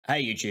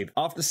Hey YouTube,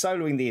 after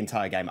soloing the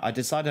entire game, I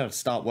decided I'd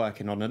start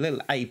working on a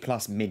little A+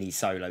 mini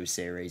solo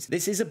series.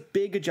 This is a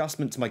big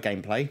adjustment to my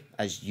gameplay,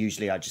 as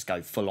usually I just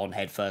go full on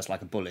head first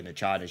like a bull in a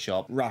china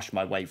shop, rush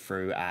my way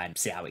through and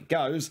see how it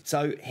goes.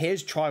 So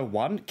here's trial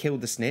 1, Kill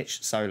the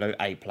Snitch, solo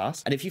A+.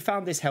 And if you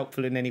found this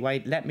helpful in any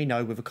way, let me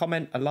know with a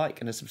comment, a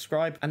like and a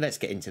subscribe, and let's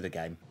get into the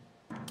game.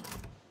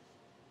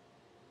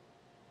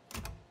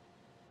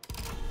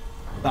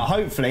 But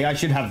hopefully I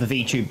should have the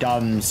VTube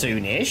done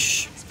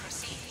soonish.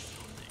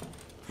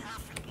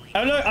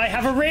 Oh look, I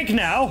have a rig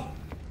now.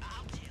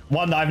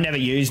 One that I've never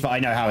used, but I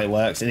know how it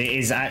works, and it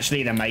is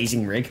actually an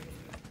amazing rig.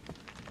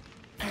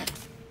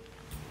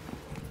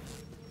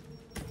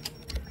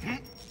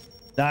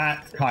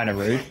 That's kind of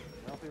rude.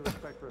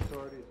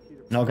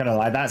 Not gonna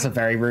lie, that's a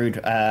very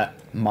rude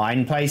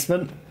mine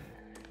placement.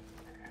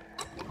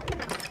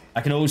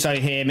 I can also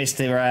hear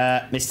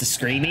Mr.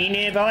 Screamy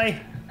nearby.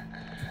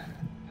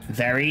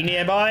 Very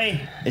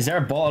nearby. Is there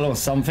a bottle or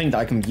something that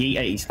I can yeet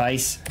at his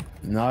face?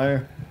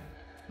 No.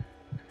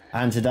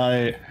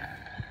 Antidote.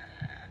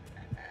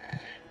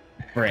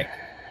 Brick.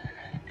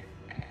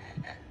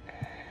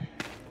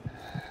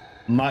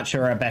 Much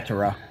or a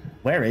betterer.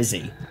 Where is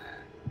he?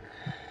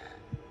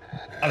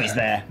 Oh, he's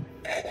there.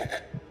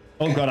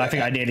 Oh god, I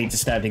think I nearly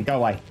disturbed him. Go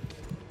away.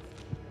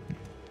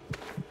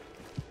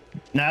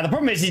 Now, the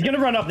problem is he's going to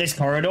run up this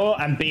corridor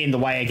and be in the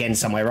way again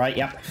somewhere, right?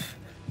 Yep.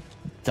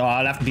 So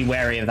I'll have to be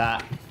wary of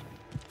that.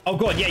 Oh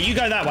god, yeah, you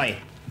go that way.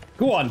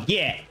 Go on,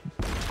 yeah.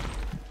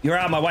 You're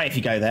out of my way if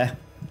you go there.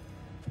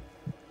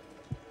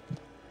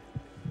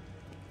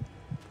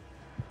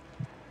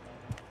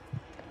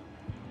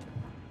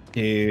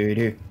 Do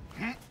do.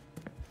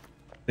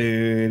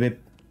 Boop.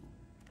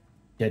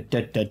 Da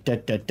da da da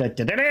da da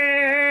da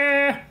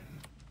da.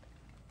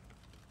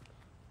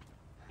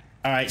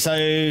 All right, so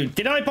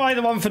did I buy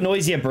the one for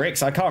noisier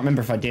bricks? I can't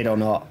remember if I did or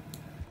not.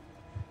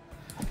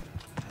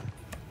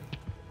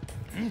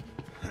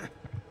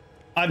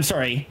 I'm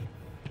sorry.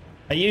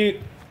 Are you?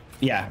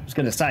 Yeah, I was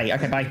gonna say.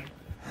 Okay, bye.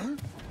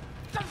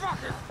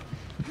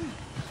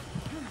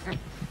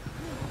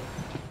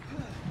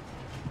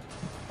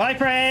 Bye,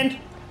 friend.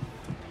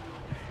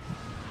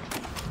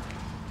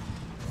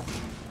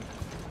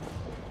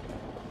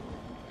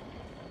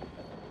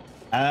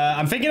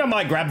 I'm thinking I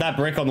might grab that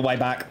brick on the way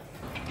back.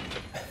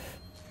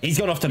 He's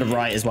gone off to the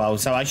right as well,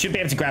 so I should be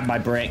able to grab my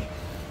brick.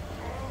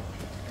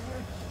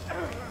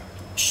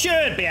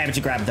 Should be able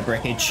to grab the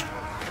brickage.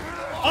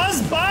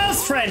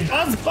 Buzz, friend!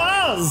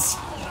 Buzz!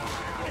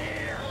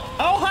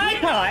 Oh, hi,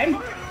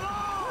 Time!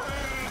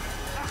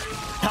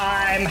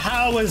 Time,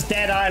 how was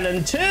Dead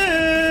Island 2?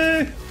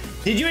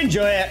 Did you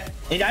enjoy it?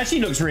 It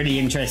actually looks really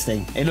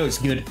interesting. It looks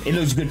good. It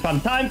looks good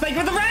fun. Time, thank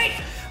you for the raid!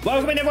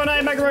 Welcome in, everyone. I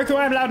am Magoroku.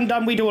 I am loud and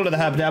dumb. We do all of the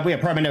herb dub. We are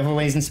pro-mental health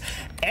reasons.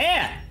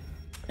 I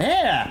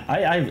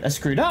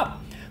screwed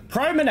up.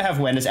 Pro-mental health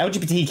awareness,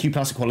 LGBTQ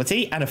plus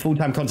equality, and a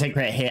full-time content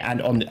creator here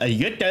and on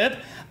YouTube.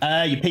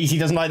 Your PC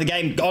doesn't like the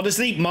game.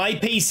 Honestly, my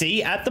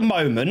PC at the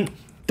moment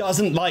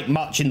doesn't like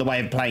much in the way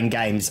of playing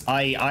games.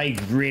 I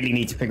really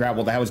need to figure out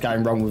what the hell is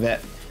going wrong with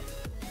it.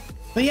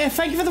 But yeah,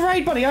 thank you for the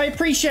raid, buddy. I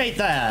appreciate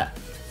that.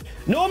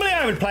 Normally,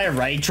 I would play a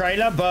raid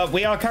trailer, but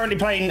we are currently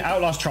playing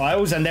Outlast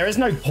Trials, and there is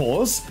no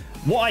pause.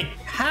 What I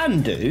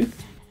can do,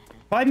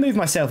 if I move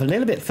myself a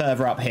little bit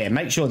further up here,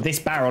 make sure this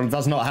barrel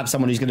does not have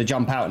someone who's going to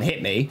jump out and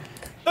hit me.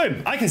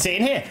 Boom, I can see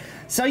in here.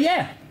 So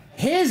yeah,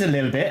 here's a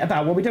little bit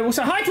about what we do.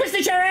 Also, hi,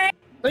 Twisted Cherry!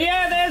 But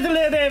yeah, there's a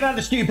little bit about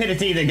the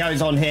stupidity that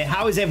goes on here.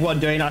 How is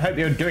everyone doing? I hope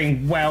you're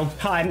doing well.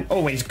 Time,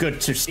 always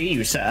good to see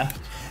you, sir.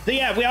 But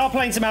yeah, we are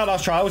playing some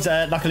Outlast Trials.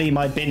 Luckily,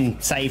 my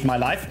bin saved my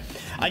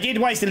life. I did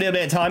waste a little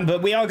bit of time,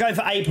 but we are going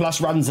for A+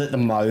 runs at the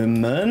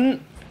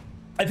moment.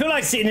 I feel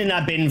like sitting in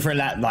that bin for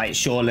a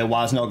short little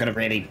while is not going to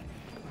really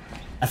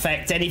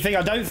affect anything.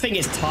 I don't think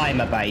it's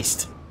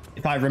timer-based,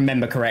 if I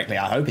remember correctly.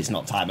 I hope it's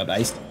not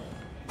timer-based.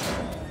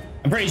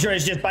 I'm pretty sure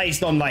it's just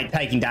based on, like,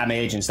 taking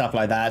damage and stuff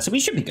like that, so we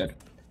should be good.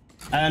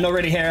 Not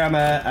really here. I'm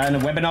a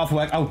webinar for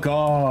work. Oh,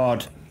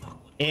 God.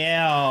 Ew.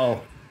 I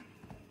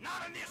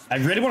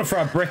really want to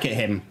throw a brick at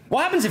him.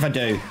 What happens if I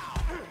do?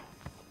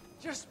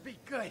 Just be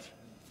good.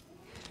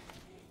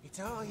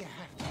 It's all you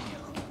have to do.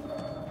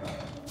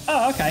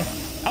 Oh, okay.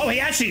 Oh, he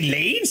actually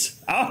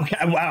leads? Oh, okay.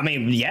 Well, I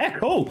mean, yeah,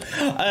 cool.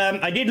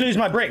 I did lose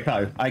my brick,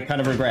 though. I kind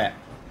of regret.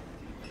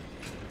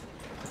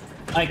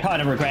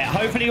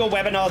 Hopefully your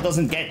webinar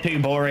doesn't get too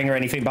boring or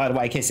anything, by the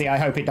way, Kissy. I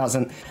hope it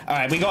doesn't. All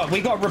right, we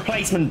got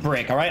replacement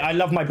brick, all right? I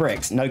love my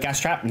bricks. No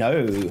gas trap?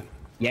 No.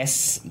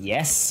 Yes,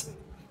 yes.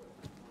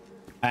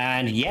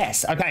 And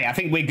yes. Okay, I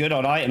think we're good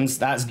on items.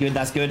 That's good,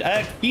 that's good.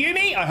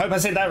 Yumi, I hope I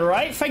said that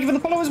right. Thank you for the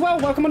follow as well.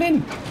 Welcome on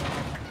in.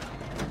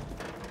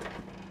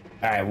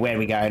 All right, where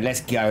we go?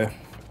 Let's go.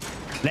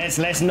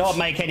 Let's not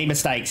make any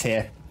mistakes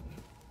here.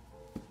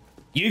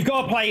 You've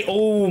got to play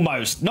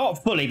almost,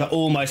 not fully, but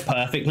almost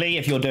perfectly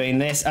if you're doing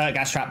this.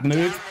 Gas trap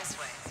move.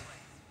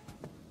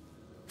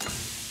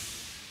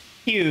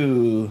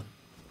 Phew.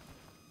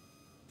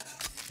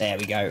 There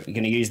we go. We're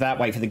going to use that,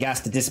 wait for the gas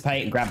to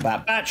dissipate and grab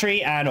that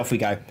battery, and off we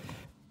go.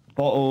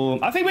 Bottle.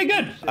 I think we're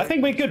good. I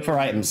think we're good for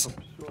items.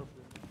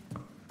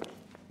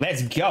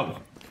 Let's go.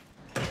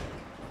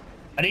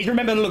 I need to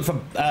remember to look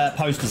for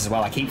posters as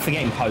well. I keep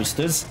forgetting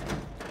posters.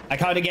 I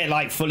kind of get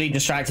like fully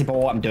distracted by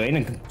what I'm doing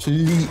and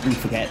completely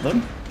forget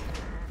them.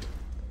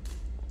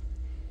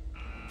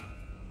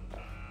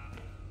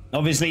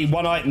 Obviously,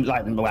 one item,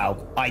 like,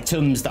 well,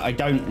 items that I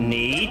don't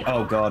need.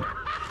 Oh, God.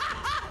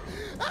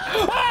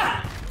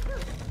 Ah!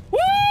 Woo!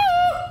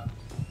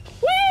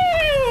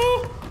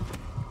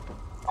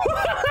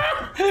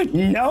 Woo!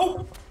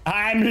 No,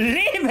 I'm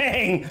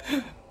leaving.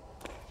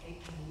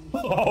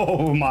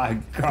 Oh, my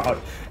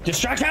God.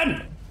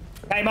 Distraction!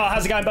 Hey, Mark,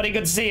 how's it going, buddy?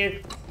 Good to see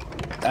you.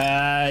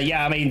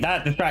 Yeah, I mean,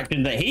 that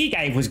distraction that he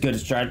gave was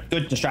good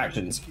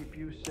distractions. Keep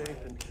you safe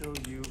until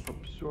you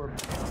absorb.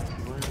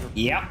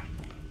 Yep.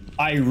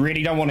 I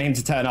really don't want him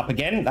to turn up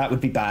again. That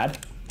would be bad.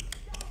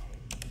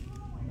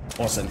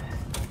 Awesome.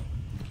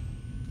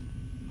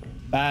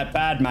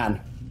 Bad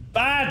man.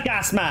 Bad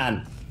gas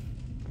man.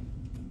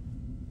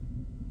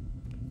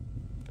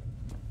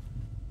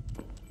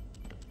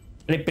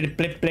 Blip, blip,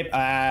 blip, blip.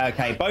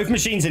 Okay, both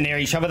machines are near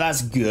each other.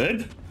 That's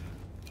good.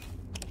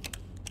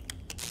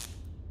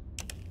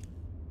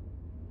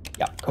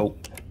 Yep, cool.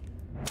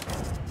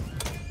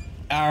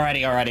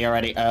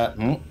 Alrighty.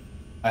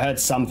 I heard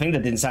something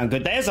that didn't sound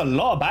good. There's a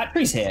lot of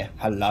batteries here.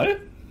 Hello?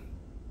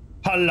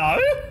 Hello?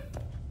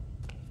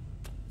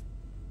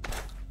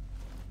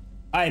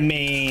 I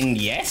mean,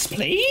 yes,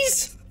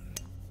 please?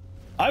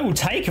 I will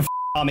take a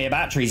army of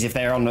batteries if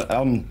they're on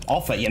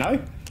offer, you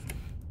know?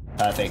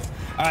 Perfect.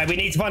 All right, we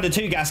need to find the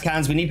 2 gas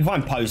cans. We need to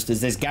find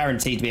posters. There's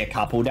guaranteed to be a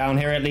couple down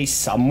here at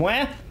least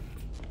somewhere.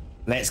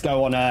 Let's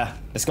go on a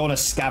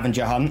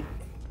scavenger hunt.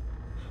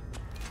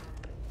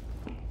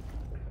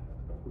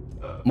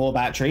 More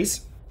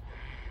batteries.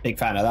 Big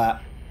fan of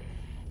that.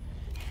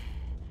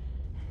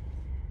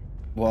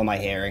 What am I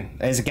hearing?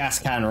 There's a gas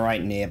can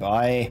right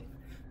nearby.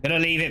 Gonna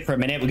leave it for a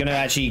minute. We're gonna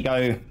actually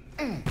go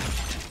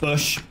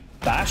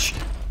bash.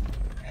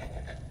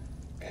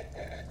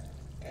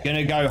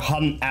 Gonna go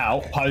hunt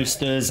out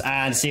posters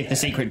and see if the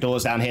secret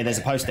door's down here. There's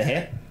a poster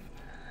here.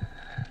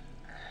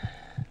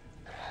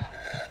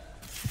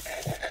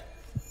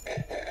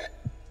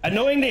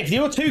 Annoyingly, if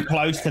you're too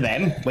close to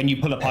them when you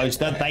pull a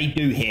poster, they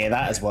do hear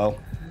that as well,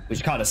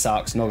 which kind of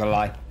sucks, not gonna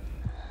lie.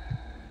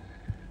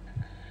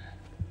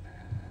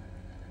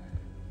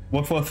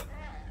 Woof woof.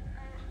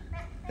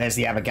 There's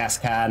the other gas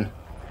can.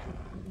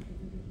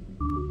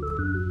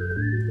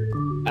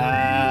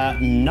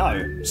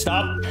 No.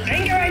 Stop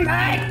fingering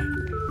me!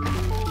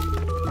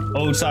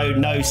 Also,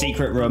 no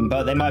secret room,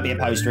 but there might be a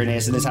poster in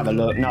here, so let's have a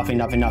look. Nothing.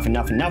 Kind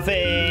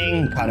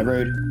of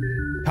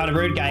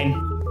rude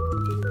game.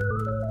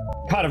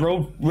 Kind of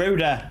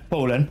ruder,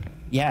 Paulin.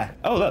 Yeah.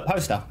 Oh, look,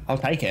 poster. I'll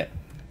take it.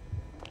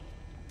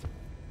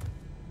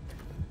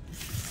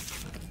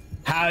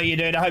 How are you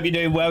doing? I hope you're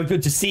doing well.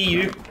 Good to see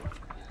you.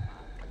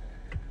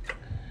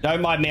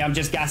 Don't mind me, I'm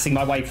just gassing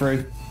my way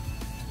through.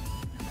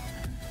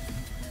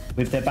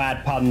 With the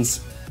bad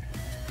puns.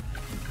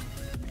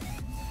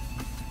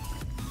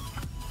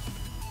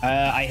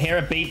 I hear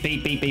a beep,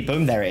 beep, beep, beep,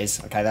 boom. There it is.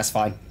 Okay, that's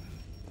fine.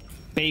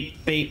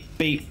 Beep, beep,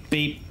 beep,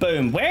 beep,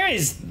 boom. Where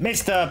is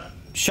Mr.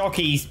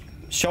 Shocky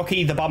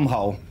the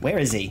bumhole? Where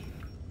is he?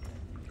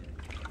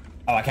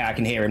 Oh, okay, I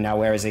can hear him now.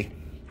 Where is he?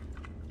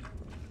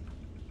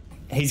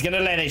 He's gonna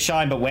let it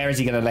shine, but where is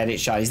he gonna let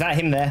it shine? Is that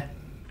him there?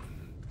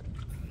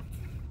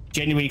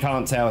 Genuinely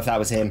can't tell if that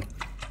was him.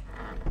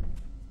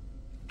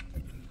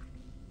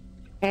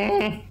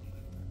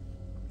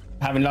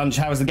 Having lunch,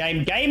 how was the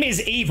game? Game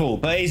is evil,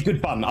 but it's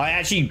good fun. I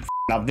actually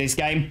love this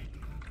game.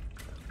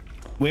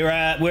 We're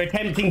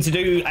attempting to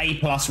do A+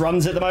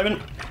 runs at the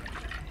moment.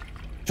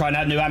 Trying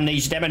out new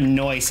Amnesia demo.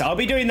 Nice. I'll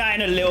be doing that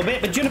in a little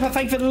bit, but Juniper,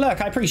 thank you for the lurk.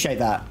 I appreciate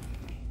that.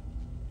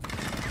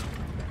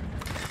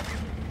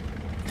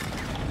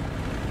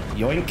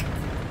 Yoink.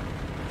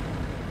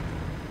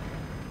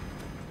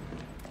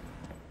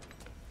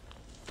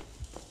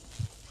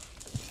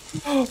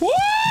 Woo!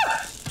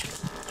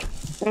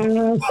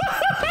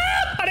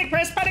 Panic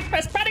press, panic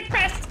press, panic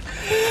press!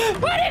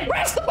 Panic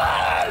press the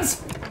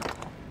buttons!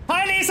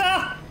 Hi,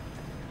 Lisa!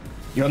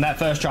 You're on that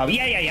first trial.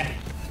 Yeah.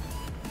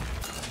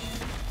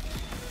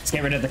 Let's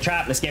get rid of the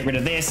trap. Let's get rid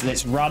of this.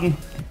 Let's run.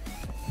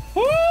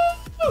 Woo!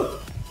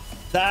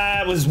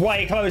 That was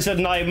way closer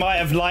than I might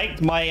have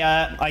liked.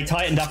 I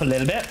tightened up a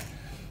little bit.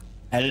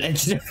 A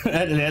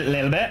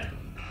little bit.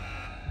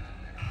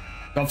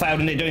 Got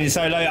failed in it doing the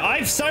solo.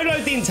 I've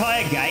soloed the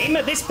entire game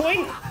at this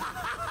point.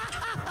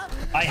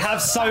 I have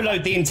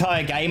soloed the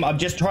entire game. I'm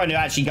just trying to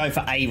actually go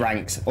for A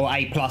ranks or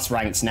A+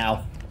 ranks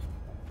now.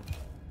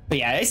 But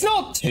yeah, it's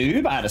not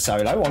too bad a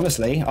solo,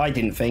 honestly. I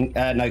didn't think.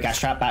 No gas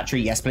trap,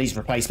 battery. Yes, please.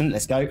 Replacement.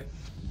 Let's go. The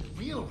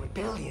real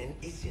rebellion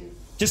isn't...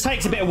 Just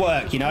takes a bit of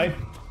work, you know?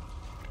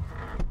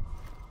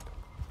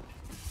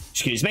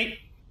 Excuse me.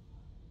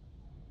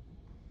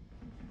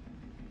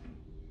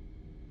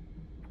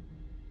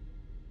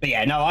 But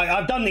yeah, no,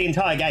 I've done the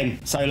entire game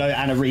solo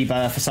and a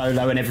rebirth for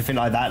solo and everything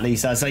like that,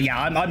 Lisa. So yeah,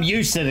 I'm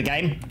used to the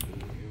game.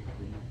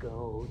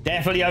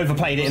 Definitely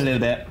overplayed it a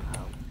little bit.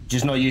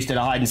 Just not used to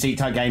the hide and seek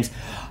type games.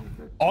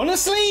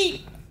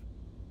 Honestly,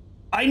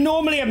 I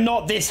normally am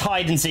not this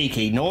hide and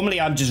seeky.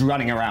 Normally I'm just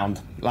running around.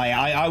 Like,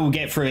 I will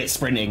get through it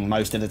sprinting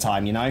most of the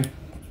time, you know?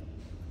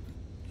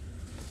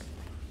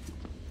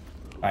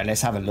 Alright,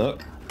 let's have a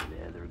look.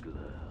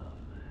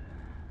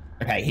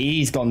 Okay,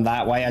 he's gone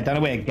that way. I don't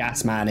know where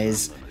Gasman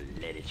is.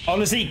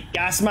 Honestly,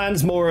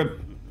 Gasman's more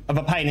of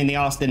a pain in the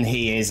ass than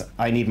he is.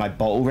 I need my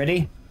bottle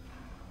ready.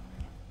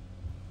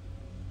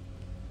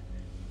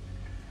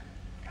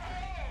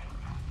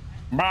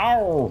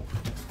 Bow.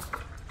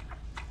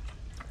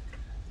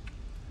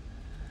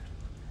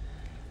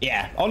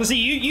 Yeah, honestly,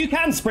 you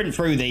can sprint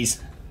through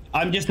these.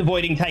 I'm just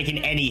avoiding taking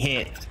any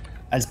hit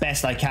as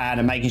best I can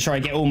and making sure I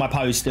get all my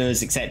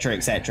posters, etc.,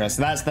 etc.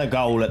 So that's the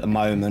goal at the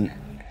moment.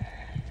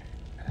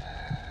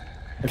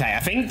 Okay, I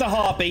think the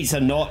heartbeats are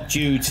not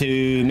due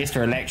to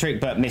Mr. Electric,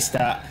 but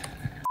Mr.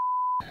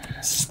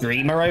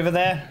 Screamer over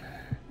there.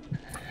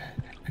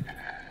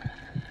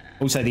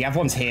 Also, the other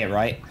one's here,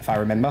 right? If I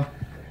remember.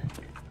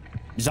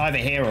 It's either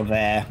here or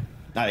there.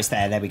 No, it's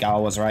there. There we go. I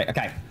was right.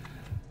 Okay.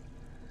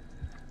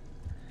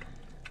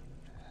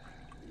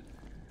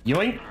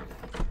 Yoink.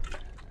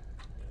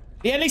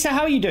 Yeah, Lisa,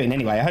 how are you doing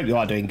anyway? I hope you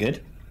are doing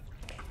good.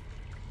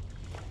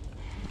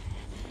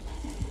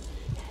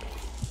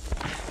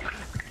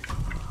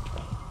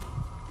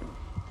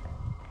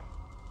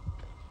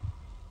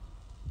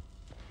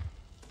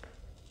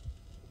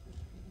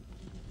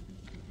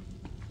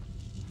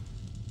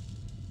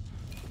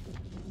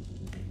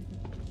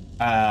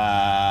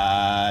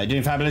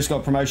 Doing fabulous.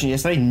 Got a promotion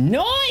yesterday.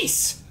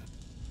 Nice!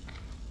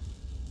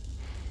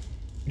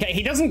 Okay,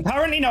 he doesn't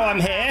currently know I'm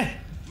here.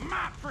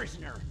 My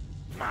prisoner,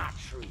 my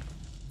treat.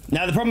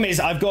 Now the problem is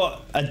I've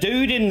got a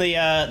dude in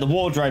the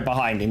wardrobe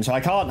behind him, so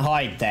I can't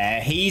hide there.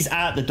 He's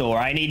at the door.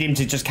 I need him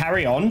to just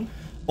carry on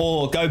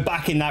or go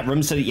back in that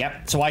room so that,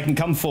 yep, so I can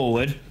come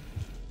forward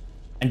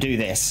and do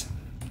this.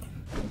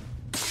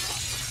 What the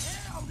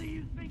hell do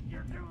you think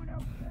you're doing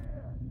up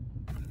there?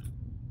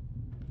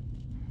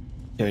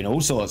 Doing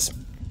all sorts.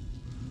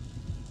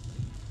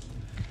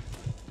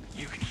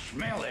 You can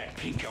smell that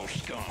pinko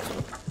skunk.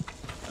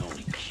 The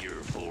only cure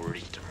for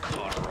it is to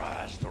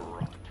cauterize the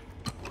rot.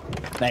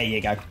 There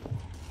you go.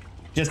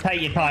 Just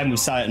take your time with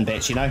certain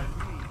bits, you know?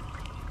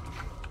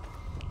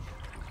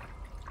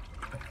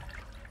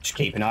 Just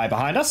keep an eye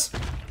behind us.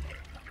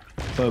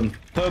 Boom,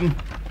 boom,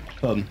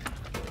 boom.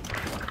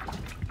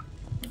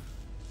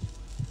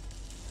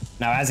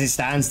 Now, as it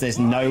stands, there's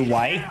no way.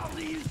 What the hell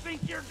do you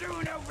think you're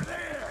doing over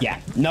there? Yeah,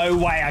 no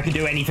way I could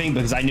do anything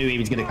because I knew he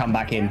was going to come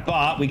back in.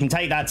 But we can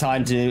take that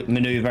time to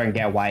maneuver and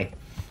get away.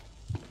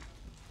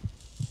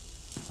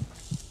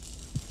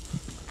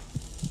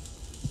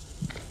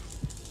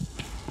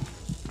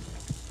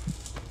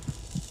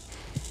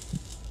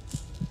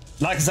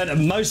 Like I said,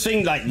 most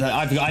things, like,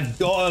 I've got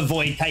to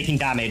avoid taking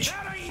damage.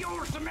 That ain't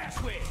yours to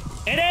mess with.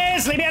 It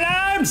is! Leave me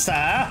alone,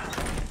 sir!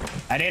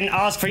 I didn't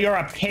ask for your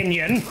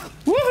opinion.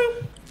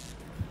 Woohoo!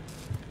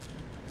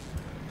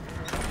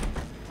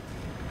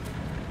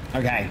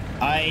 Okay,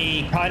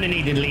 I kind of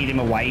need to lead him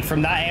away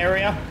from that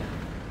area.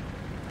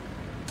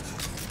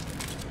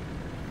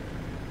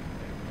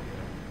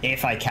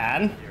 If I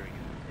can.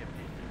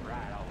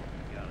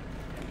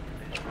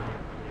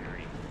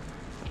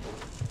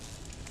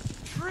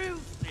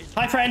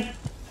 Hi, friend.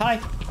 Hi.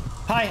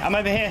 Hi, I'm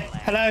over here.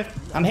 Hello.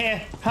 I'm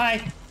here. Hi.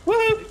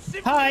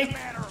 Woohoo! Hi.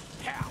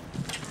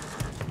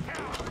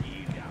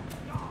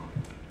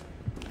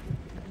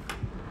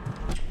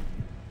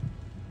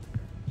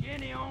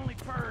 Jenny only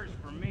purrs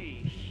for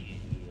me.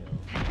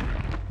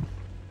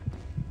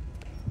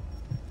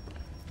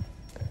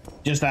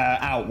 Just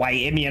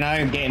outweigh him, you know,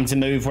 and get him to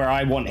move where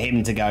I want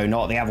him to go,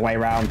 not the other way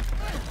around.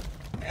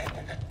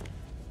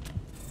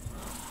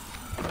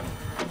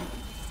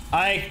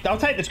 I'll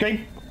take the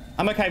screen.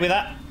 I'm okay with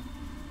that.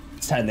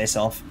 Let's turn this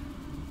off.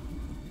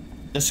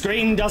 The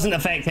screen doesn't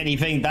affect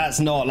anything.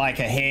 That's not like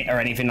a hit or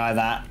anything like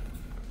that.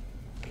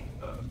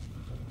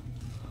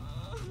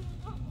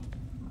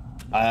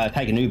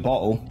 Take a new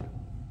bottle.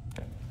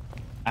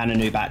 And a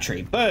new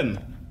battery. Boom!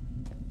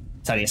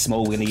 It's only a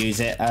small, we're gonna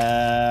use it.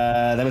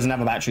 There was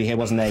another battery here,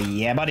 wasn't there?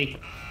 Yeah, buddy.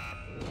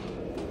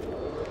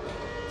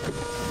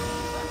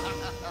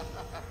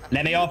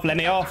 Let me off, let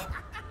me off.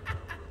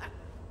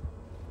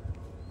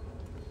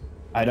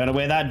 I don't know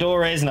where that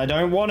door is, and I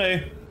don't want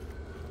to.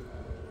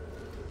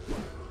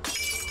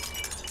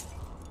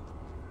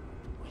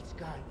 What's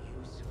got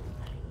you so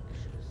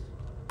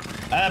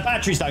anxious?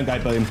 Batteries don't go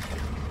boom.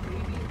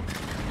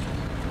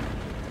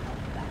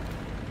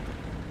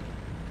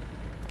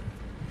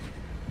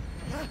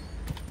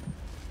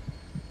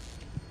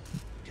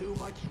 Too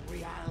much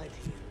reality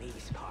in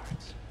these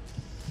parts.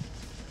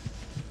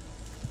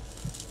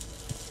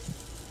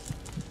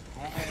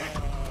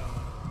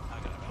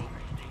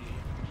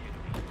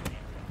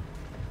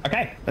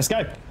 Okay, let's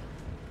go.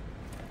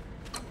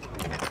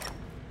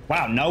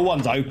 Wow, no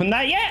one's opened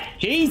that yet?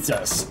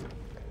 Jesus.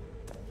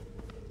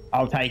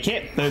 I'll take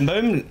it. Boom,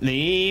 boom.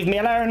 Leave me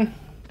alone.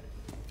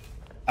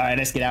 All right,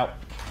 let's get out.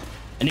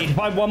 I need to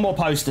find one more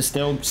poster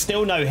still.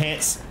 Still no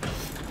hits.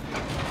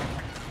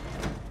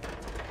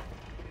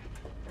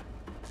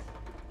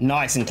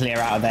 Nice and clear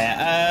out of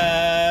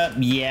there.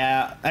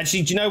 Yeah.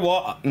 Actually, do you know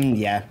what?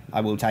 Yeah,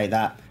 I will take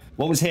that.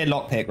 What was here?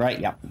 Lockpick, right?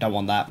 Yep, don't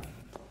want that.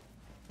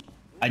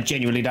 I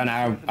genuinely don't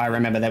know. I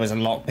remember there was a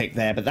lockpick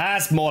there, but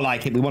that's more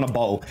like it. We want a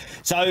bottle.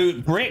 So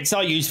bricks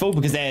are useful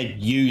because they're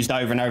used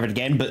over and over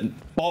again, but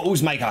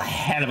bottles make a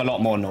hell of a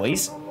lot more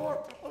noise.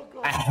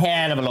 A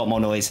hell of a lot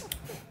more noise.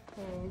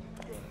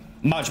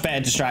 Much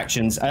better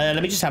distractions.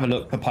 Let me just have a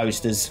look for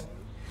posters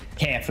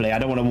carefully. I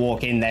don't want to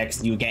walk in there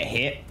because you'll get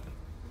hit.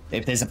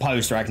 If there's a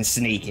poster, I can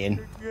sneak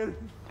in.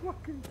 All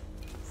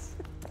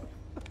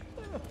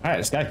right,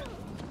 let's go.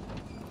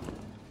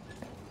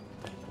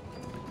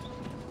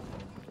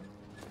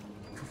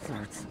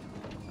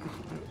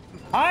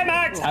 Hi,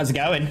 Max. How's it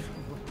going?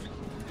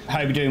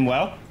 Hope you're doing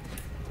well.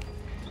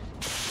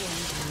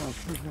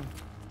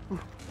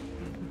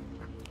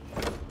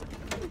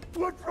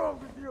 What's wrong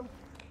with you?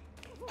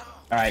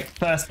 All right,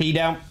 first key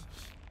down.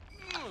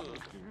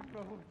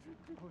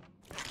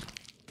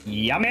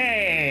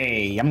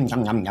 Yummy! Yum,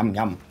 yum, yum, yum,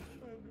 yum.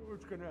 I knew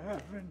what's gonna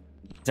happen.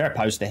 Is there a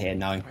poster here?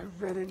 No. I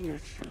read in your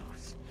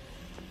shoes.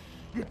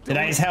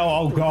 Today's hell.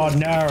 Oh, God,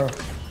 no.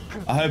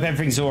 I hope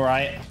everything's all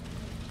right.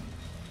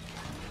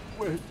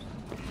 Wait.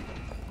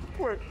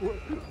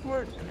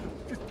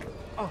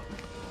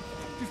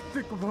 Just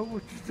think about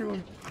what you're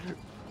doing.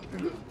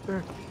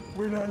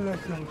 We're not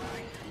let go.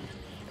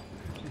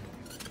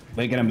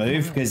 We're going to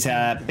move because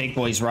Big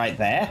Boy's right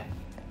there.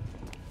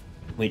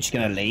 We're just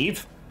going to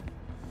leave.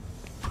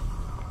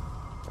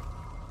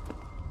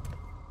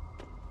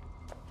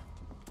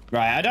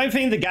 Right, I don't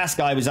think the gas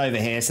guy was over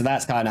here, so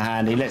that's kind of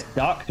handy. Let's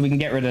duck. We can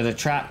get rid of the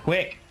trap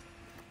quick.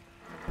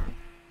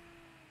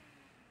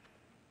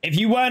 If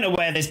you weren't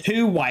aware, there's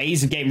two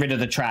ways of getting rid of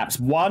the traps.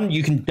 One,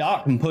 you can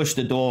duck and push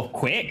the door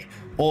quick,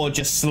 or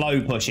just slow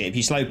push it. If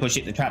you slow push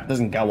it, the trap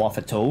doesn't go off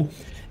at all.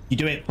 You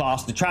do it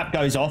fast, the trap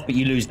goes off, but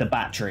you lose the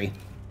battery.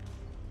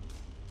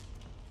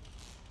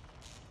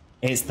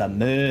 It's the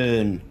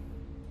moon.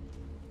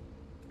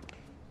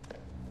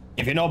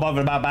 If you're not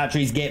bothered about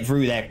batteries, get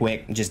through there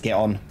quick and just get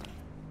on.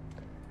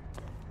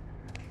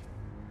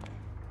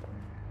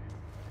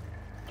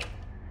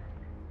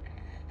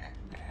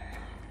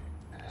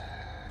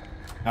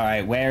 All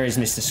right, where is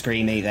Mr.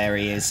 Screamy? There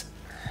he is.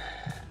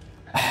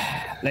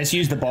 Let's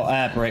use the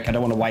brick. I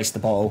don't want to waste the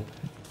bottle.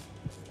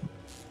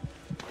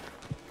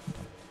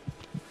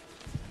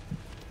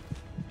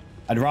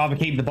 I'd rather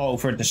keep the bottle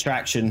for a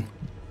distraction.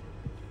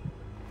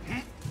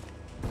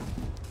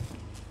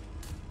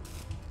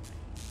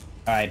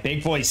 All right,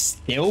 Big Boy's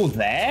still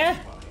there?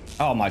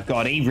 Oh my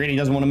God, he really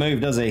doesn't want to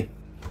move, does he?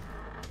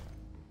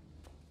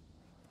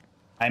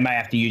 I may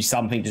have to use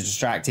something to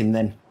distract him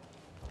then.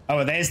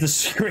 Oh, there's the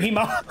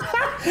screamer.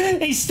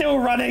 He's still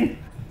running.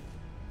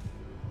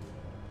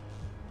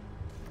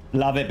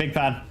 Love it, big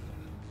fan.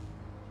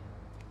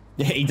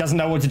 He doesn't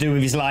know what to do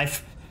with his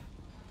life.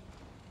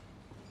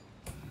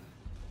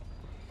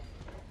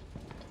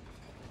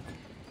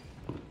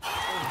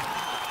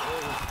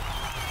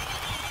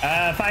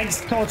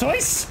 Thanks,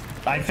 Tortoise,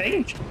 I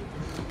think.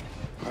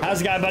 How's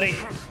it going, buddy?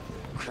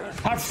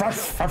 Huff,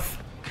 huff,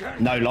 huff.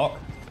 No lock.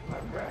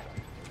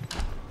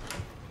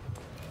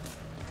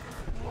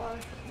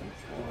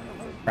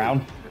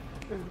 Brown.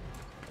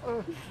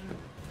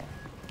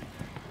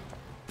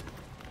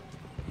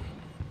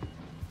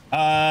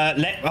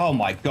 Oh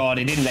my God,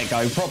 it didn't let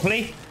go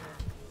properly.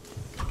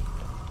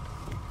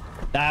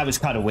 That was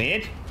kind of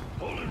weird.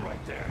 Hold it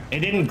right there.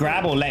 It didn't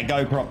grab or let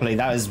go properly.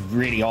 That was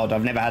really odd.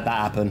 I've never had that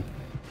happen.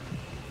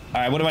 All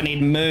right, what do I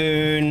need?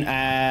 Moon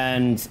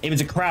and... It was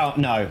a crowd.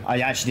 No, I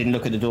actually didn't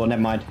look at the door.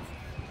 Never mind.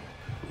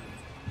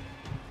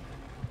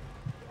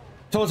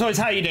 Tortoise,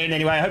 how are you doing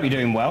anyway? I hope you're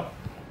doing well.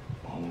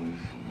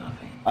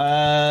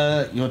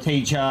 Your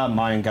teacher,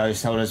 mine and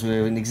Ghost, told us we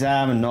were an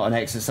exam and not an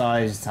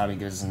exercise. Timing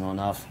gives us not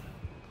enough.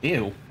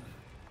 Ew.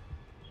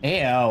 Ew.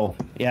 Yeah,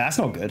 that's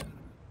not good.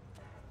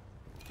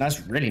 That's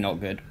really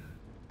not good.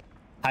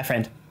 Hi,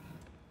 friend.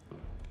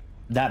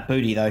 That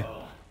booty, though.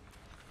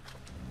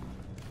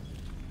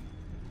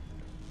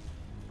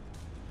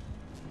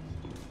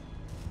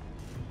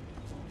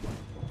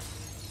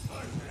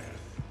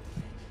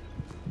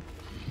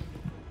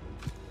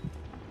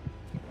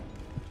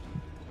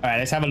 All right,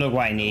 let's have a look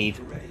what I need.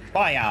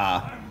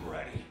 Fire!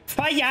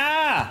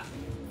 Fire!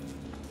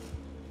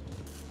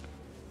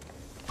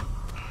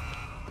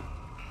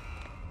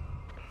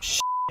 Shit,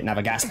 didn't have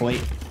a gas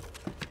plate.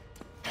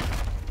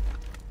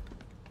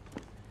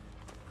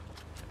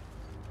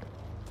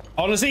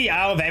 Honestly,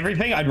 out of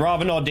everything, I'd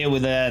rather not deal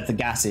with the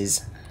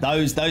gases.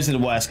 Those are the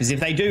worst, because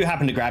if they do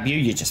happen to grab you,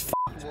 you're just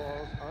fucked.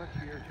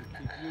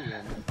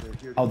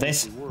 Oh,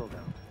 this?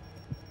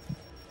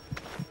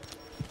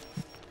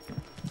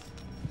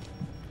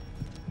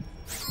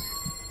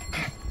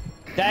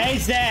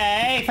 Daisy,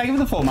 thank you for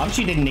the 4 months.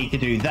 You didn't need to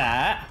do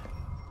that.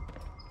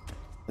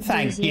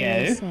 Thank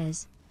you.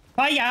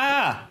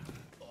 Hiya!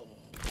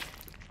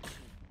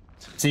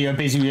 So you're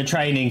busy with your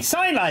training.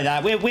 Something like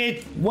that. We're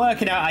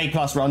working out A+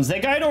 runs. They're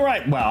going all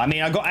right. Well, I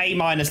mean, I got A-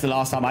 the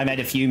last time. I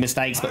made a few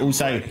mistakes, but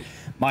also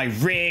my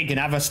rig and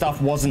other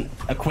stuff wasn't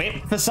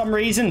equipped for some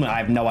reason. I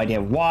have no idea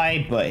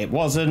why, but it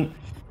wasn't.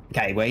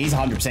 Okay, well, he's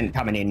 100%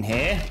 coming in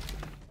here.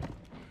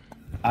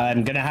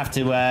 I'm gonna have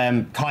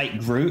to kite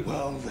Groot.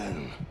 Well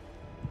then.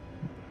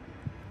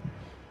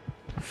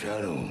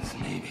 Shadows,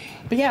 maybe.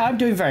 But yeah, I'm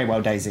doing very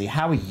well, Daisy.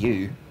 How are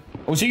you?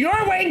 Oh, so you're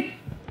a wing!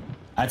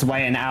 I had to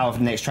wait an hour for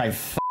the next train.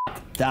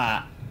 Fuck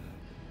that.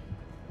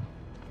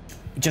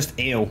 Just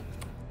ill.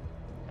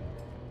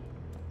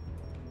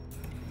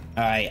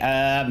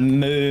 Alright,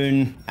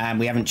 moon. And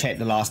we haven't checked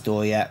the last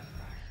door yet.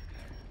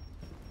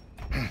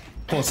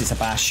 Of course it's a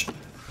bash.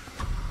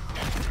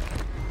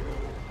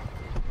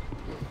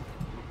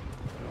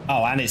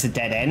 Oh, and it's a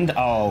dead end.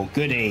 Oh,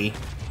 goody.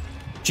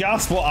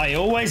 Just what I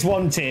always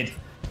wanted.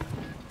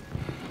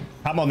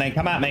 Come on then,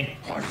 come at me.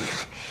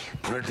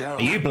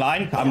 Are you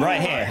blind? I'm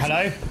right here.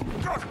 Hello?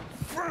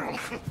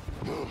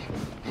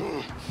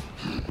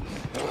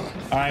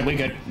 Alright, we're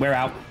good. We're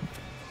out.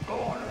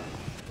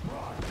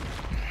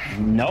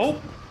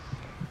 Nope.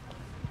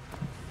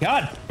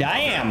 God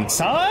damn,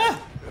 sir.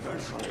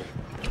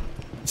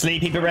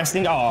 Sleepy but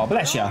resting. Oh,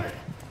 bless you.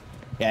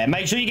 Yeah,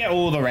 make sure you get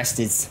all the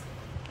resties.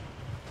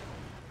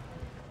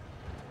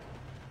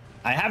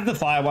 I have the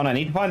fire one. I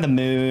need to find the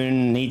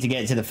moon. Need to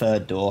get to the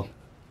third door.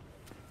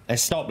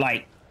 Let's stop,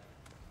 like,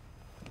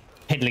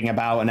 piddling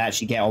about and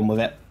actually get on with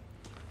it.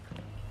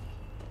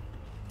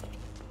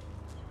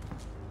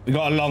 We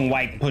got a long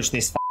way to push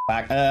this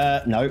back.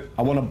 No.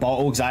 I want a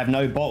bottle because I have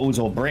no bottles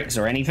or bricks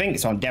or anything,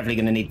 so I'm definitely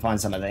going to need to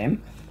find some of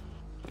them.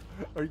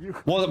 Are you?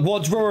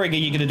 What drawing are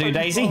you going to do,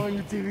 Daisy? On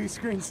your TV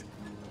screens.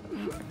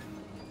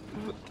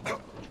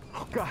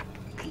 Oh God!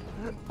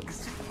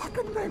 It's a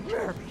fucking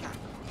nightmare.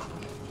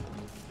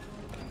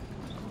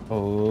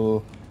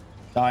 Oh,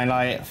 Dying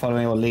Light,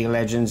 following all League of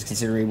Legends,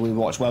 considering we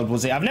watch World War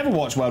Z. I've never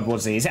watched World War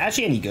Z. Is it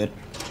actually any good?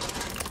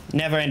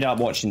 Never ended up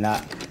watching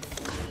that.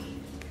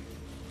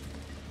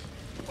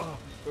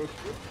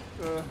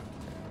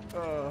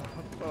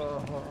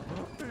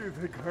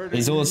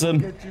 He's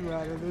awesome.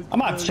 I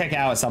might have to check it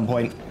out at some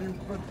point. You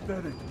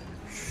pathetic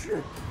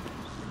shit.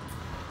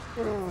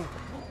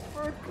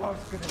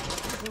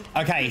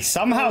 Okay,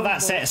 somehow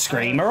that set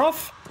Screamer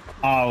off.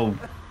 I'll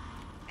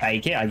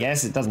take it, I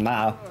guess. It doesn't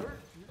matter.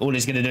 All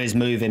it's going to do is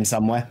move him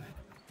somewhere.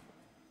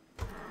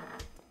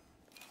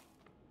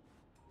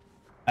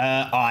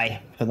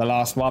 I for the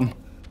last one.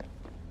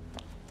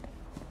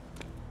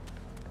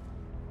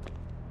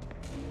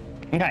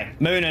 Okay,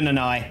 Moon and an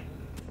eye.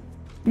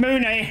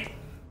 Moony!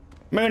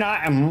 Moon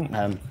eye.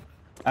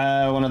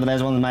 One of the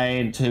best ones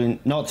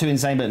made. Not too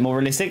insane, but more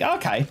realistic.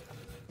 Okay.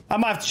 I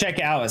might have to check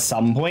it out at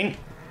some point.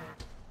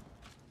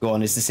 Go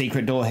on, is the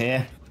secret door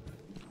here?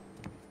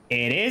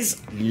 It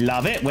is.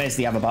 Love it. Where's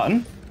the other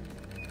button?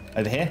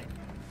 Over here.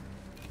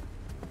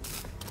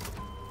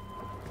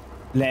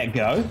 Let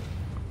go.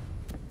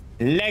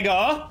 Let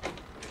go.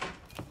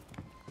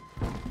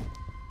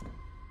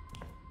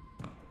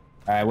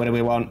 Alright, what do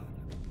we want?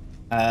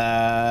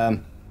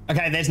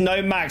 Okay, there's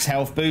no max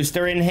health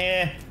booster in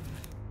here.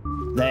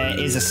 There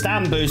is a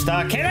stand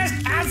booster. Killers,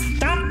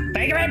 stop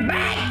figuring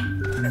back!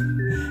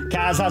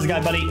 Kaz, how's it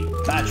going, buddy?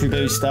 Battery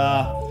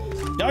booster.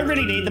 Don't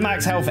really need the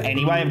max health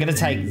anyway. I'm going to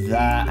take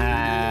that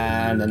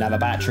and another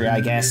battery,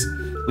 I guess.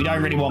 We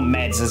don't really want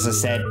meds, as I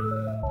said.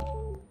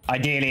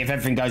 Ideally, if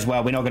everything goes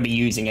well, we're not going to be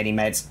using any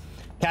meds.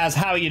 Kaz,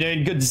 how are you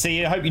doing? Good to see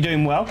you. Hope you're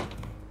doing well.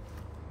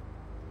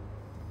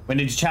 When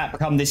did your chat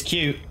become this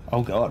cute?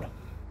 Oh, God.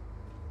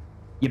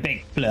 You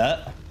big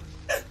flirt.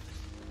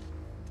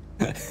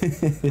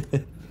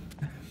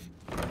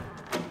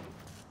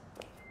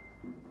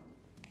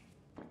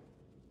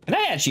 Can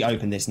I actually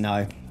open this?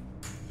 No.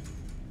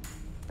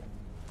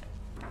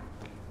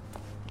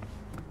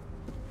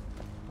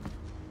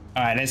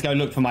 Alright, let's go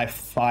look for my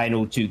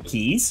final 2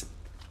 keys.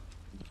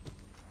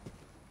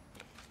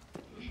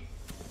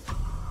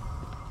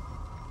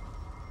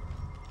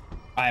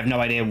 I have no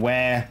idea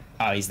where.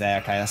 Oh, he's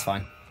there. Okay, that's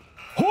fine.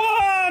 Whoa,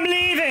 I'm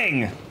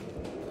leaving!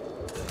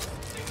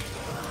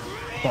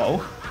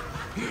 Whoa.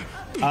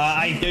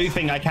 I do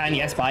think I can.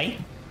 Yes, bye.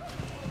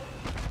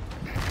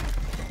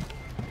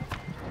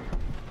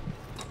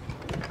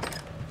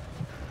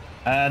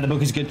 The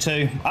book is good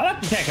too. I'll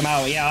have to check them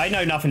out. Yeah, I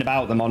know nothing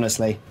about them,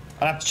 honestly.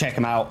 I'll have to check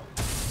them out.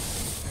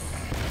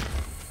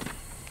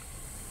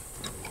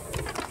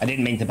 I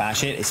didn't mean to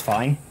bash it. It's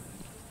fine.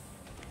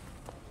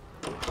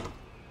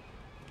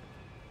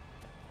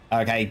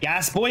 Okay,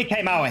 Gas Boy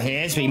came out of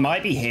here, so he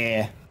might be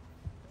here.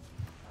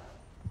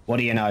 What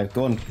do you know?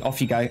 Go on,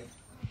 off you go.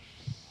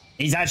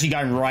 He's actually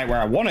going right where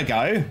I want to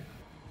go.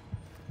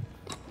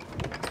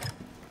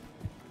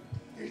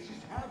 This is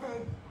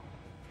heaven.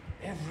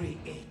 Every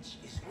inch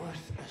is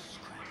worth a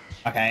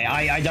scratch. Okay,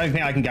 I don't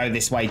think I can go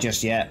this way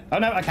just yet. Oh,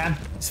 no, I can.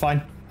 It's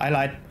fine. I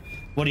lied.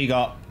 What do you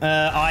got?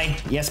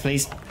 Yes,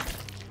 please.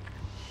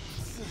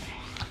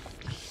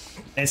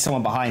 There's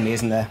someone behind me,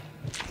 isn't there?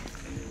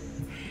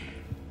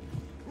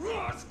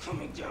 Rod's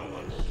coming down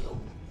on you.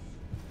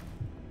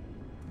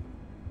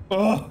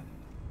 Oh!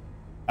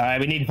 Alright,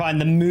 we need to find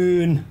the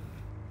moon.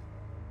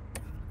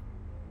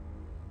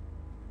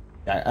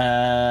 Okay,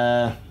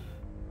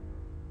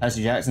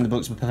 Percy Jackson, the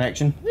books of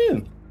perfection.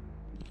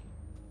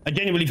 I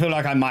genuinely feel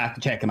like I might have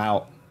to check them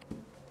out.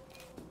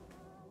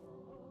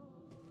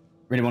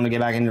 Really want to get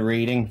back into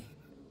reading.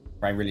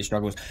 Brain really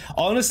struggles.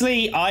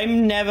 Honestly,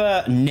 I'm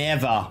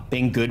never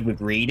been good with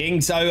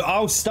reading. So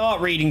I'll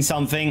start reading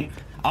something,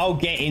 I'll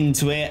get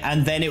into it,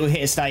 and then it will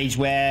hit a stage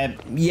where,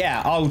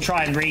 yeah, I'll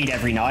try and read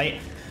every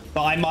night,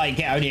 but I might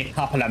get only a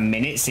couple of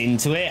minutes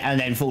into it and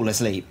then fall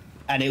asleep.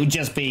 And it will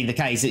just be the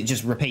case, it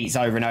just repeats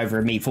over and over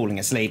of me falling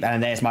asleep,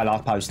 and there's my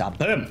last poster.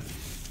 Boom!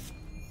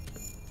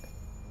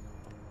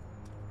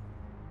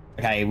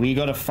 Okay, we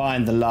gotta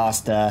find the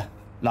last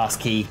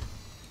key.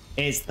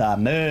 It's the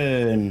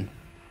moon.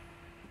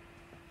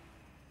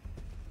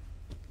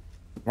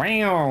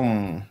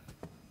 Wow.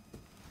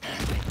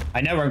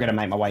 I know where I'm gonna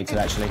make my way to,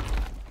 actually.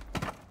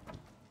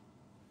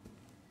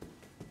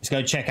 Let's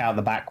go check out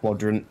the back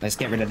quadrant. Let's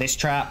get rid of this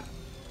trap.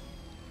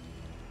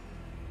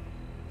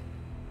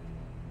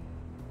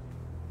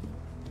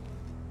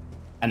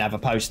 Another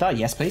poster.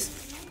 Yes,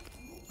 please.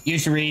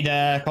 Used to read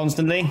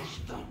constantly.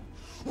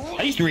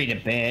 I used to read a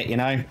bit, you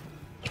know.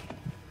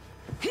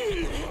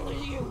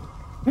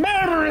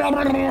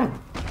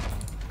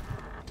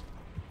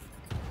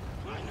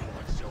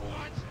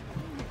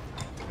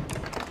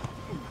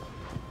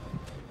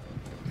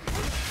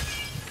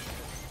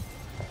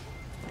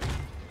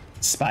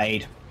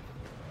 Spade.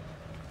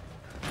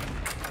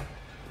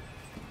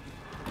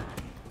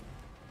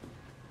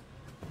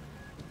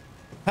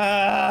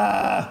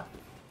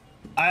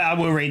 I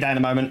will read that in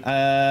a moment.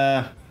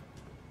 Bear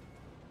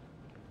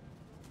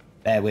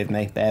with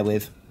me. Bear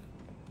with.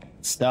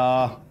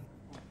 Star.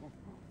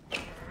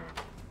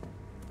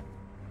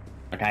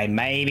 Okay,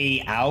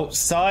 maybe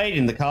outside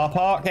in the car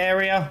park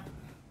area.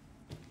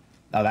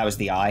 Oh, that was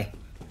the eye.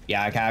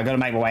 Yeah, okay, I've got to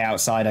make my way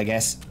outside, I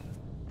guess.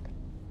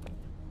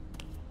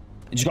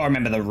 I just got to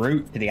remember the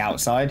route to the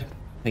outside.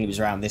 I think it was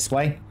around this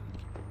way.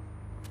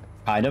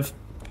 Kind of.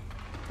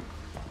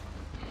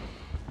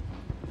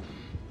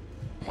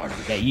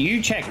 Yeah,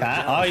 you check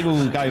that. I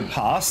will go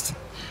past.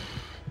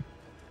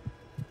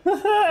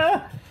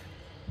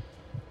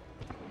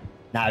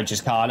 No,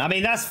 just can't. I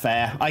mean, that's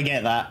fair. I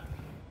get that.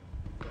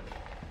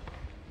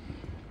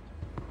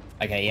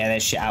 Okay, yeah,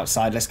 there's shit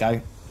outside. Let's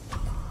go.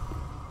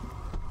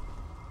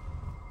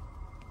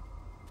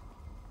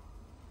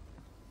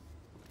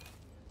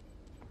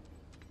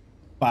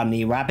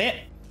 Bunny rabbit.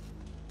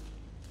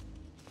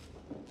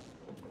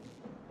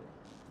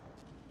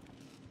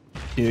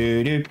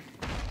 Doo-doo.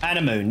 And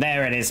a moon.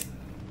 There it is.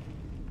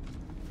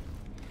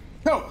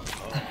 Go.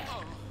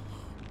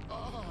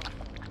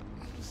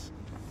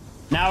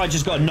 Now I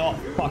just got to not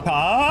fuck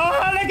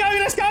up. Let's go,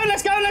 let's go,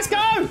 let's go, let's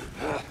go.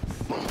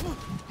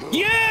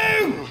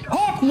 You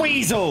cock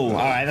weasel. All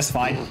right, that's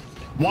fine.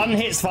 One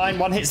hit's fine.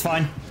 One hit's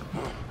fine.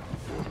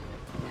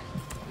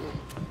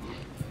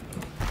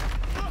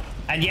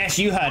 And yes,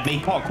 you heard me,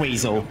 cock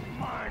weasel.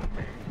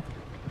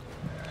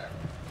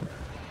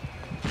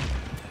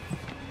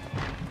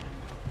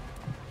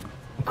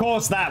 Of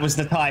course, that was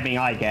the timing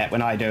I get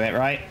when I do it,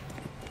 right?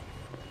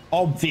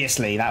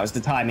 Obviously, that was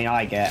the timing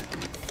I get.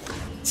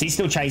 Is he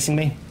still chasing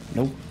me?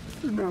 Nope.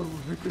 No,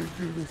 I can't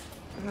do this.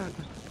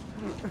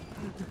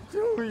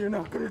 Tell me you're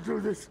not gonna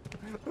do this.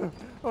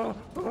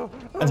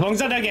 As long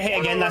as I don't get hit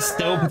again, that's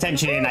still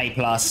potentially an A+.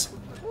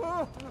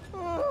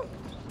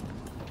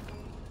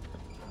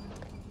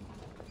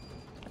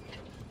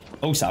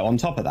 Also, on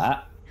top of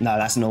that, no,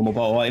 that's a normal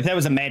bottle. If there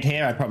was a med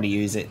here, I'd probably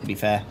use it, to be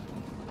fair.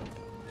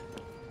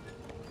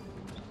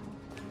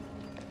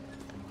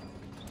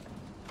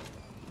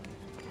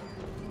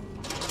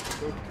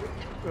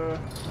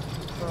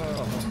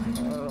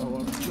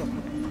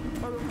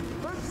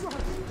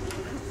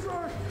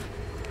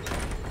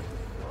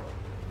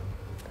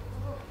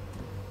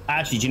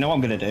 Actually, do you know what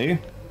I'm going to do?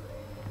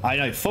 I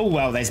know full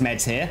well there's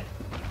meds here.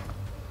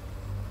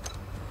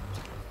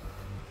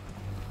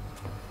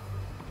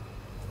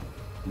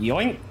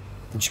 Yoink.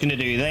 I'm just going to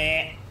do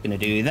that. Going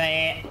to do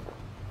that.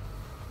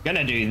 Going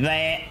to do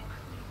that.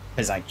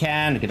 Because I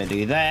can. Going to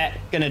do that.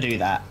 Going to do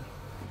that.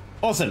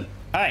 Awesome.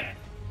 All right.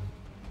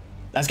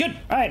 That's good.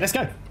 All right, let's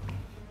go.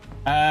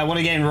 Want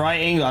to get in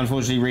writing.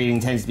 Unfortunately,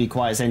 reading tends to be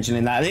quite essential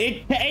in that.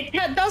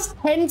 It does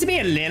tend to be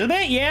a little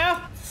bit,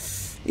 yeah.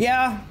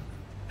 Yeah.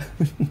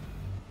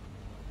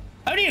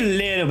 Only a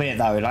little bit,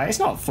 though. Like, it's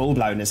not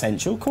full-blown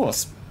essential, of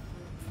course.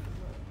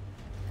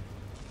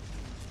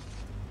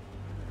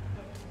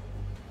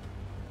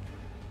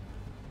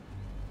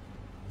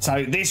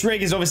 So this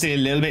rig is obviously a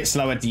little bit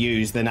slower to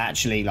use than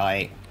actually,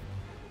 like,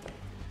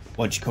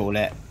 what do you call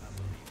it?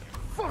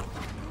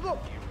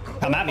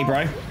 Come at me,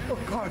 bro.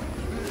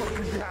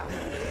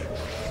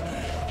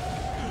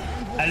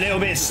 A little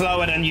bit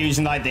slower than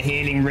using, like, the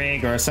healing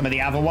rig or some of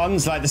the other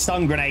ones. Like, the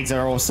stun grenades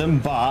are awesome,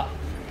 but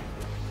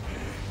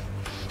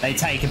they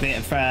take a bit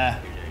of,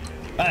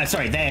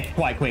 sorry, they're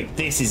quite quick.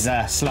 This is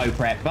slow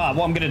prep. But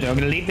what I'm going to do, I'm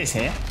going to leave this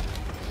here.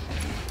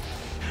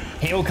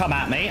 He'll come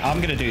at me. I'm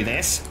going to do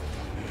this.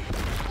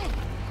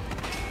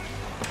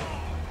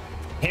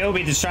 He'll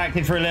be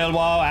distracted for a little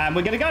while, and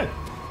we're going to go.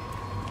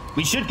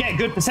 We should get a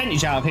good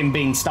percentage out of him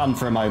being stunned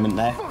for a moment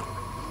there.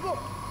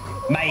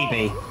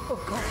 Maybe.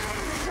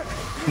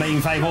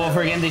 Making favour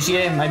author again this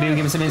year. Maybe we'll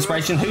give us some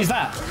inspiration. Who's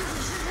that?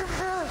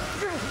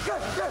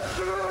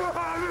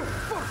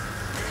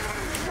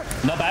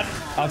 Not bad.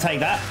 I'll take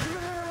that.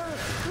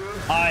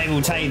 I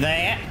will take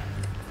that.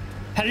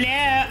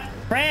 Hello,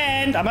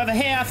 friend. I'm over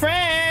here,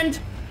 friend.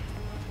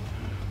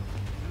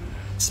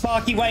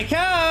 Sparky, wake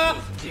up.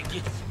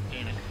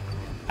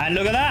 And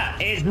look at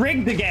that. It's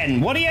rigged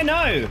again. What do you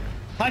know?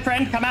 Hi,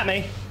 friend. Come at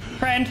me.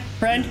 Friend.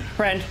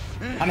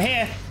 I'm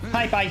here.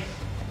 Hi, bye.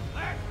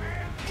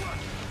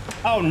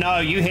 Oh, no.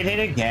 You hit it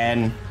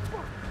again.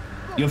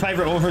 Your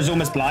favourite author is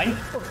almost blind?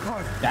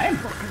 Damn.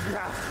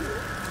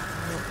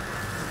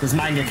 Does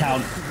manga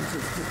count?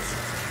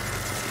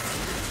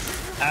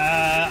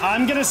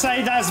 I'm going to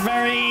say that's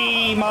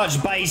very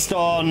much based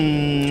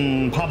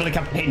on public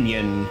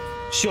opinion.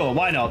 Sure,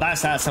 why not?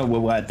 That's how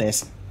we'll word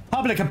this.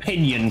 Public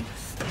opinion.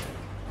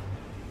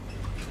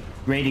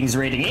 Reading's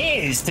reading.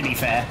 It is, to be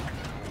fair.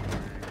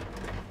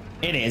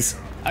 It is.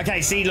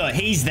 Okay, see, look,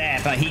 he's there,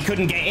 but he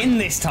couldn't get in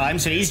this time,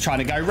 so he's trying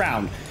to go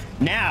round.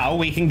 Now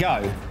we can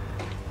go.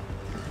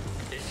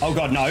 Oh,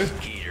 God, no.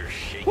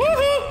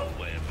 Woohoo!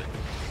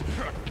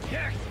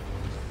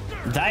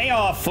 They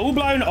are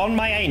full-blown on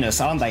my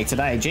anus, aren't they,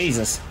 today?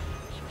 Jesus.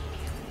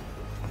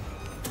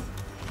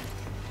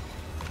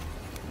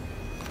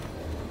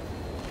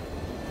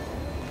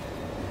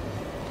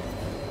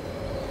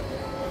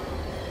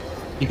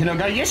 You cannot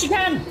go. Yes, you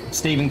can.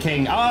 Stephen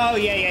King. Oh,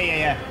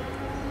 yeah.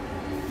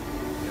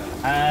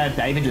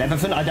 David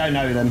Leviathan. I don't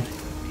know them.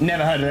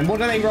 Never heard of them. What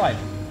do they write?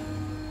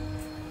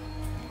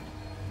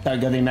 Don't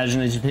get the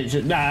imagination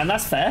picture. Nah,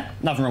 that's fair.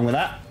 Nothing wrong with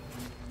that.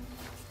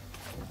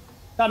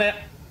 Done it.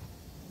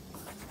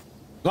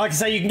 Like I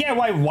say, you can get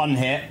away with one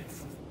hit.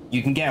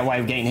 You can get away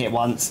with getting hit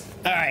once.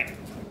 All right.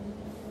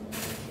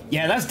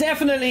 Yeah, that's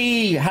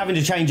definitely having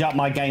to change up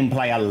my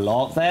gameplay a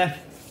lot there.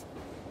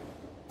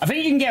 I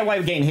think you can get away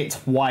with getting hit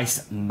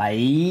twice,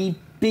 maybe.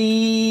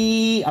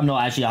 I'm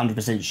not actually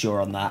 100%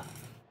 sure on that.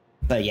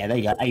 But yeah, there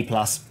you go. A+.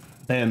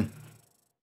 Boom.